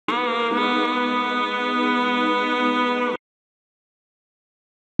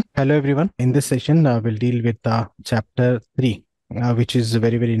Hello everyone. In this session, we'll deal with chapter 3, which is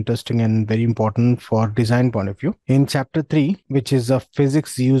very, very interesting and very important for design point of view. In chapter 3, which is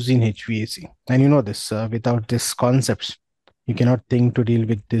physics used in HVAC. And you know this, without these concepts, you cannot think to deal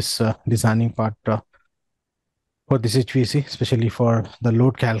with this designing part for this HVAC, especially for the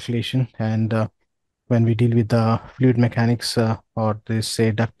load calculation. And when we deal with the fluid mechanics or this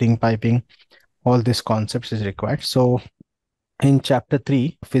say ducting, piping, all these concepts is required. So in chapter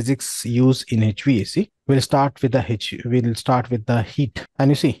 3, physics use in HVAC, we'll start with the heat.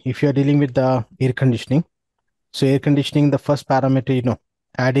 And you see, if you're dealing with the air conditioning, so air conditioning, the first parameter,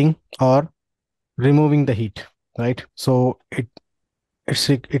 adding or removing the heat, right? So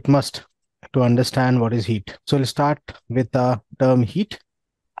it must to understand what is heat. So we'll start with the term heat.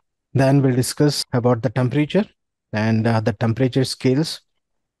 Then we'll discuss about the temperature and the temperature scales.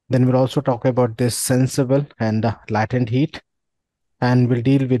 Then we'll also talk about this sensible and latent heat. And we'll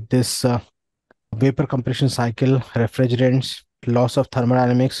deal with this vapor compression cycle, refrigerants, laws of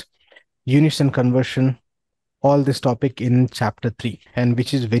thermodynamics, units and conversion, all this topic in chapter 3, and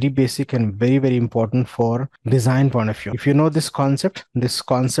which is very basic and very, very important for design point of view. If you know this concept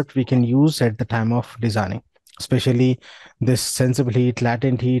we can use at the time of designing, especially this sensible heat,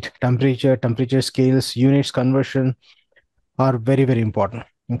 latent heat, temperature scales, units conversion are very, very important.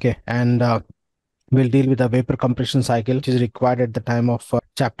 Okay, and we'll deal with the vapor compression cycle, which is required at the time of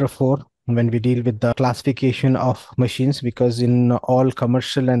chapter 4 when we deal with the classification of machines, because in all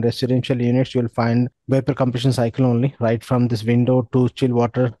commercial and residential units, you'll find vapor compression cycle only, right from this window to chill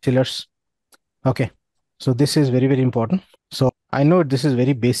water chillers. Okay, so this is very, very important. So I know this is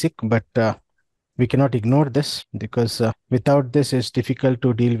very basic, but we cannot ignore this because without this, it's difficult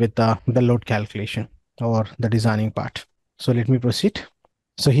to deal with the load calculation or the designing part. So let me proceed.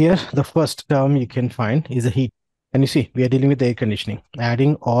 So here, the first term you can find is the heat. And you see, we are dealing with the air conditioning,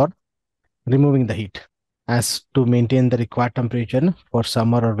 adding or removing the heat as to maintain the required temperature for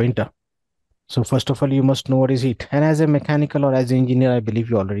summer or winter. So first of all, you must know what is heat. And as a mechanical or as an engineer, I believe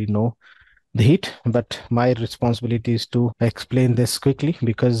you already know the heat, but my responsibility is to explain this quickly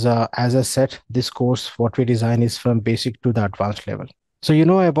because as I said, this course, what we design is from basic to the advanced level. So you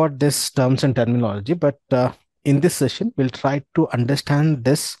know about this terms and terminology, but in this session, we'll try to understand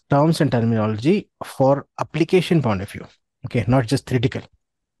this terms and terminology for application point of view. Okay, not just theoretical.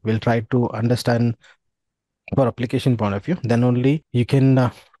 We'll try to understand for application point of view. Then only you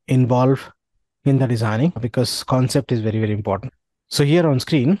can involve in the designing because concept is very, very important. So here on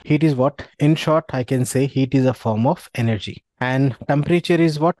screen, heat is what? In short, I can say heat is a form of energy. And temperature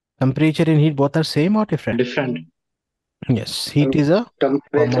is what? Temperature and heat both are same or different? Different. Yes, heat is a form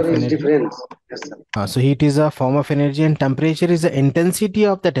Temperature of is energy. different. Yes, sir. So heat is a form of energy and temperature is the intensity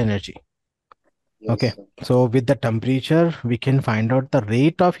of that energy. Yes, Okay, sir. so with the temperature, we can find out the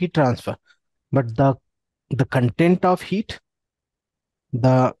rate of heat transfer, but the content of heat,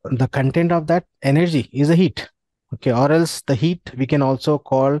 the content of that energy is a heat. Okay, or else the heat we can also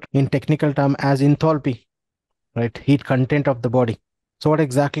call in technical term as enthalpy, right? Heat content of the body. So what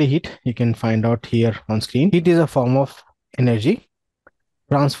exactly heat? You can find out here on screen. Heat is a form of energy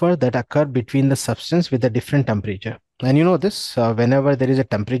transfer that occur between the substance with a different temperature. And you know this, whenever there is a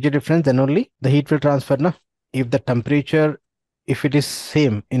temperature difference, then only the heat will transfer. Na? If the temperature, if it is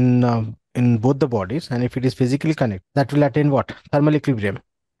same in both the bodies, and if it is physically connected, that will attain what? Thermal equilibrium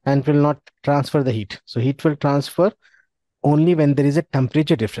and will not transfer the heat. So heat will transfer only when there is a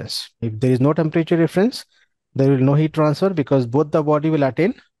temperature difference. If there is no temperature difference, there will no heat transfer because both the body will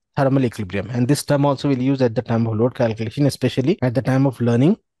attain thermal equilibrium. And this term also will use at the time of load calculation, especially at the time of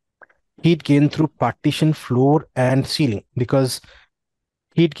learning heat gain through partition, floor and ceiling, because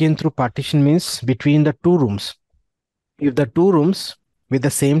heat gain through partition means between the two rooms. If the two rooms with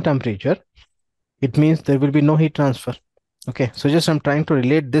the same temperature, it means there will be no heat transfer. Okay, so just I'm trying to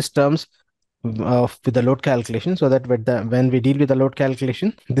relate these terms with the load calculation so that when we deal with the load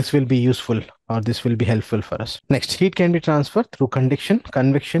calculation, this will be useful or this will be helpful for us. Next, heat can be transferred through conduction,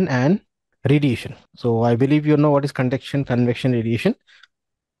 convection and radiation. So I believe you know what is conduction, convection, radiation.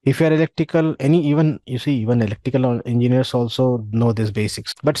 If you are electrical, even electrical engineers also know these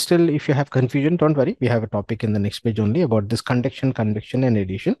basics. But still, if you have confusion, don't worry. We have a topic in the next page only about this conduction, convection, and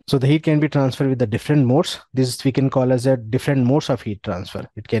radiation. So the heat can be transferred with the different modes. This we can call as a different modes of heat transfer.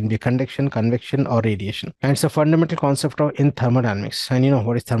 It can be conduction, convection, or radiation. And it's a fundamental concept in thermodynamics. And you know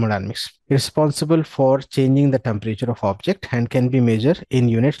what is thermodynamics? It's responsible for changing the temperature of object and can be measured in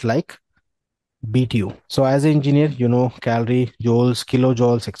units like BTU. So as an engineer, you know calorie, joules,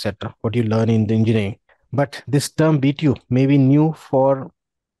 kilojoules, etc. What you learn in the engineering. But this term BTU may be new for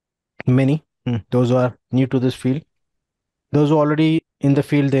many, those who are new to this field. Those who already in the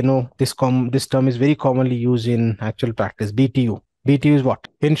field, they know this term is very commonly used in actual practice. BTU. BTU is what?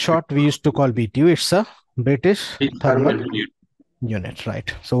 In short, we used to call BTU. It's a British thermal unit,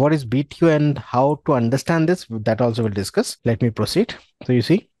 right? So what is BTU and how to understand this? That also we'll discuss. Let me proceed. So you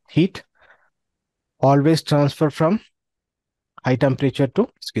see, heat always transfer from high temperature to,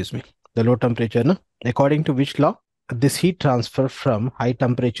 excuse me, the low temperature. No? According to which law? This heat transfer from high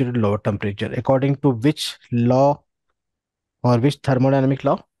temperature to lower temperature. According to which law or which thermodynamic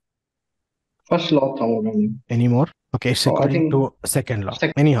law? First law of thermodynamics. Anymore? Okay, it's Oh, I according think to second law.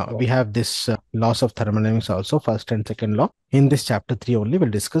 second Anyhow, law. we have this laws of thermodynamics also, first and second law. In this chapter 3 only, we'll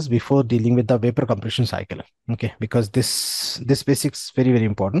discuss before dealing with the vapor compression cycle. Okay, because this basics is very, very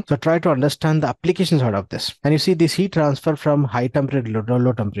important. So try to understand the applications out of this. And you see this heat transfer from high temperature to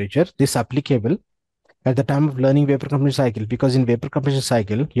low temperature, this applicable at the time of learning vapor compression cycle, because in vapor compression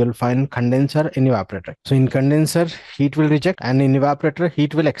cycle, you'll find condenser and evaporator. So in condenser, heat will reject, and in evaporator,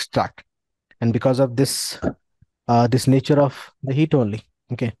 heat will extract. And because of this this nature of the heat only.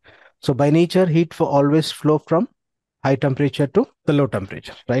 Okay. So by nature, heat will always flow from high temperature to the low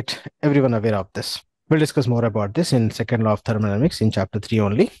temperature, right? Everyone aware of this. We'll discuss more about this in second law of thermodynamics in chapter 3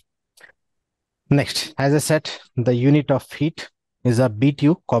 only. Next, as I said, the unit of heat is a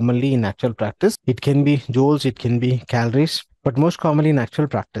BTU commonly in actual practice. It can be joules, it can be calories, but most commonly in actual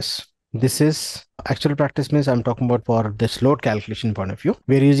practice. This is actual practice means I'm talking about for this load calculation point of view.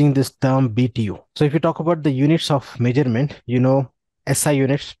 We're using this term BTU. So if you talk about the units of measurement, you know, SI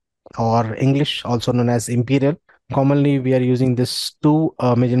units or English also known as imperial. Commonly, we are using this two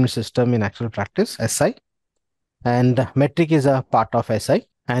measurement system in actual practice, SI, and metric is a part of SI,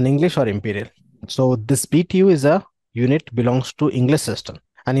 and English or imperial. So this BTU is a unit belongs to English system,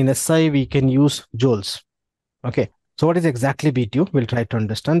 and in SI we can use joules. Okay. So what is exactly BTU? We'll try to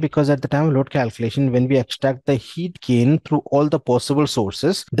understand, because at the time of load calculation, when we extract the heat gain through all the possible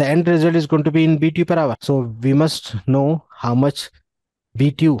sources, the end result is going to be in BTU per hour. So we must know how much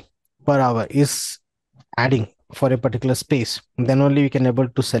BTU per hour is adding for a particular space. Then only we can able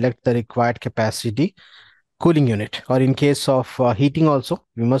to select the required capacity cooling unit. Or in case of heating also,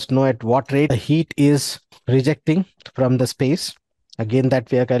 we must know at what rate the heat is rejecting from the space. Again,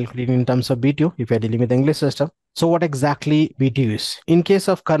 that we are calculating in terms of BTU if we are dealing with the English system. So what exactly BTU is? In case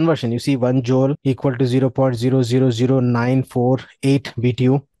of conversion, you see 1 joule equal to 0.000948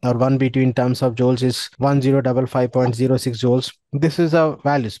 BTU, or 1 BTU in terms of joules is 1055.06 joules. This is the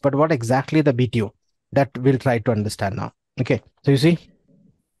values, but what exactly the BTU? That we'll try to understand now. Okay, so you see,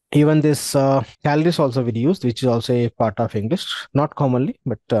 even this calories also will be used, which is also a part of English, not commonly,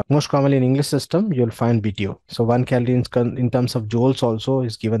 but most commonly in English system, you'll find BTU. So 1 calorie in terms of joules also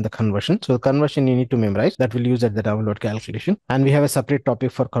is given the conversion. So the conversion you need to memorize, that will use at the download calculation. And we have a separate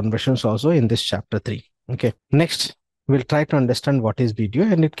topic for conversions also in this chapter 3. Okay. Next, we'll try to understand what is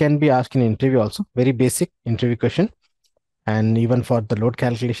BTU, and it can be asked in interview also. Very basic interview question. And even for the load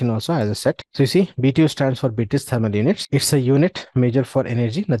calculation also, as I said. So you see, BTU stands for British thermal units. It's a unit measured for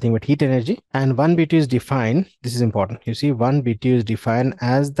energy, nothing but heat energy. And 1 BTU is defined, this is important. You see, 1 BTU is defined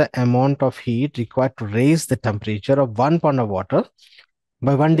as the amount of heat required to raise the temperature of 1 pound of water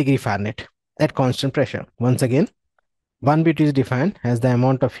by 1 degree Fahrenheit at constant pressure. Once again, 1 BTU is defined as the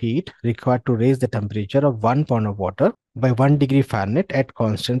amount of heat required to raise the temperature of 1 pound of water by 1 degree Fahrenheit at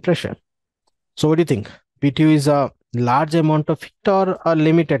constant pressure. So what do you think? BTU is a large amount of heat or a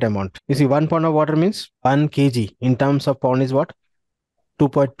limited amount? You see, 1 pound of water means 1 kg. In terms of pound is what?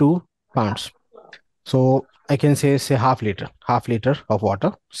 2.2 pounds. So I can say half liter of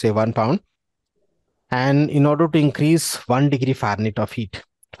water, say 1 pound. And in order to increase 1 degree Fahrenheit of heat,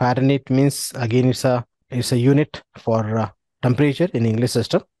 Fahrenheit means again it's a unit for temperature in English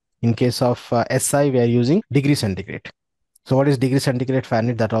system. In case of SI, we are using degree centigrade. So what is degree centigrade,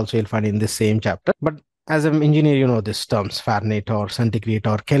 Fahrenheit? That also you'll find in this same chapter. But as an engineer, you know these terms, Fahrenheit or centigrade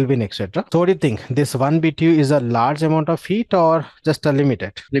or Kelvin, etc. So what do you think? This 1 BTU is a large amount of heat or just a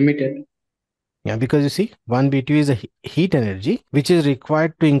limited? Limited. Yeah, because you see, 1 BTU is a heat energy which is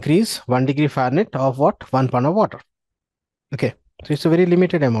required to increase 1 degree Fahrenheit of what? 1 pound of water. Okay, so it's a very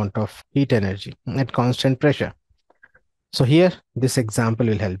limited amount of heat energy at constant pressure. So here, this example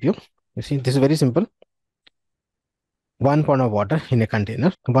will help you. You see, this is very simple. 1 pound of water in a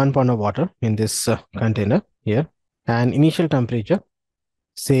container, 1 pound of water in this container here, and initial temperature,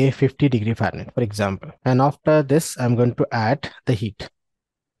 say 50 degree Fahrenheit, for example. And after this, I'm going to add the heat.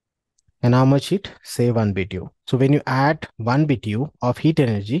 And how much heat? Say 1 BTU. So when you add 1 BTU of heat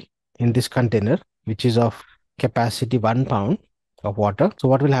energy in this container, which is of capacity 1 pound of water, so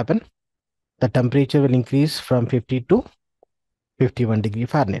what will happen? The temperature will increase from 50 to 51 degree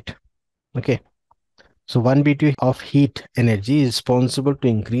Fahrenheit. Okay. So 1 BTU of heat energy is responsible to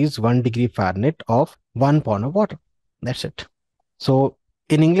increase 1 degree Fahrenheit of 1 pound of water. That's it. So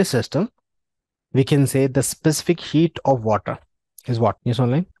in English system, we can say the specific heat of water is what? Yes,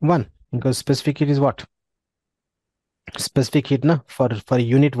 online 1. Because specific heat is what? Specific heat na, for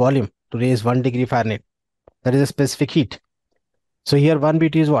unit volume to raise 1 degree Fahrenheit. That is a specific heat. So here 1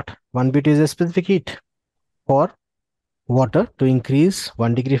 BTU is what? 1 BTU is a specific heat for water to increase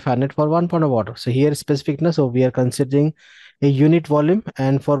 1 degree Fahrenheit for 1 pound of water. So here specificness, so we are considering a unit volume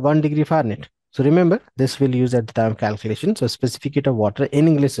and for 1 degree Fahrenheit. So remember, this will use at the time of calculation. So specific heat of water in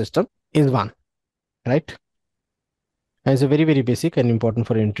English system is 1, right? And it's a very, very basic and important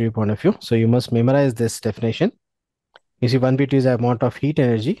for interview point of view. So you must memorize this definition. You see, 1 BTU is the amount of heat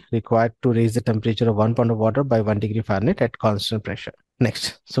energy required to raise the temperature of 1 pound of water by 1 degree Fahrenheit at constant pressure.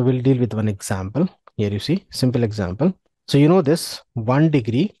 Next, so we'll deal with one example. Here you see, simple example. So you know this 1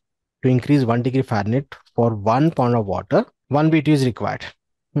 degree, to increase 1 degree Fahrenheit for 1 pound of water, 1 BTU is required.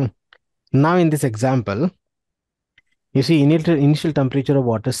 Now in this example, you see initial temperature of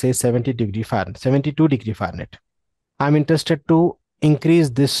water says 70 degree Fahrenheit, 72 degree Fahrenheit. I'm interested to increase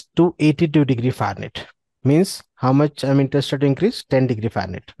this to 82 degree Fahrenheit. Means how much I'm interested to increase? 10 degree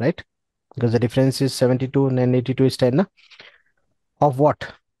Fahrenheit, right? Because the difference is 72 and 82 is 10. Of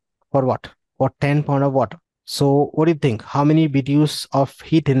what? For what? For 10 pound of water. So what do you think? How many BTUs of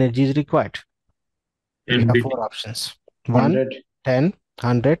heat energy is required? We have 4 options. 1, 100, 10,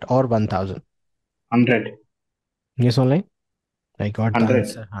 100 or 1000. 100, Yes, online? I got the 100.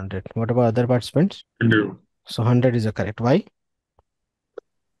 answer 100. What about other participants? No. So 100 is the correct. Why?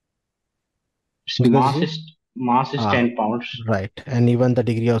 Mass you- is mass is Ah, 10 pounds. right. And even the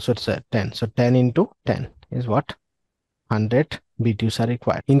degree also it's 10. So 10 into 10 is what? 100 BTUs are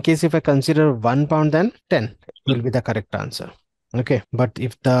required. In case if I consider 1 pound, then 10 will be the correct answer. Okay. But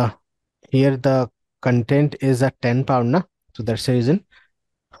if here the content is a 10 pound, na? So that's the reason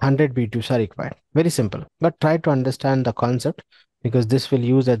 100 BTUs are required. Very simple. But try to understand the concept, because this will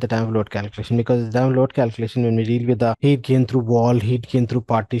use at the time of load calculation. Because the time of load calculation, when we deal with the heat gain through wall, heat gain through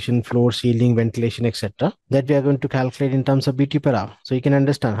partition, floor, ceiling, ventilation, etc., that we are going to calculate in terms of BTU per hour. So you can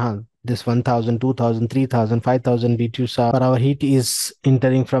understand, this 1000, 2000, 3000, 5000 BTUs per hour heat is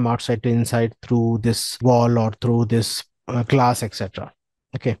entering from outside to inside through this wall or through this glass, etc.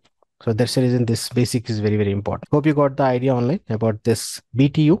 Okay. So that's the reason this basic is very, very important. Hope you got the idea online about this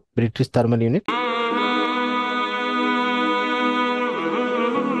BTU, British Thermal Unit.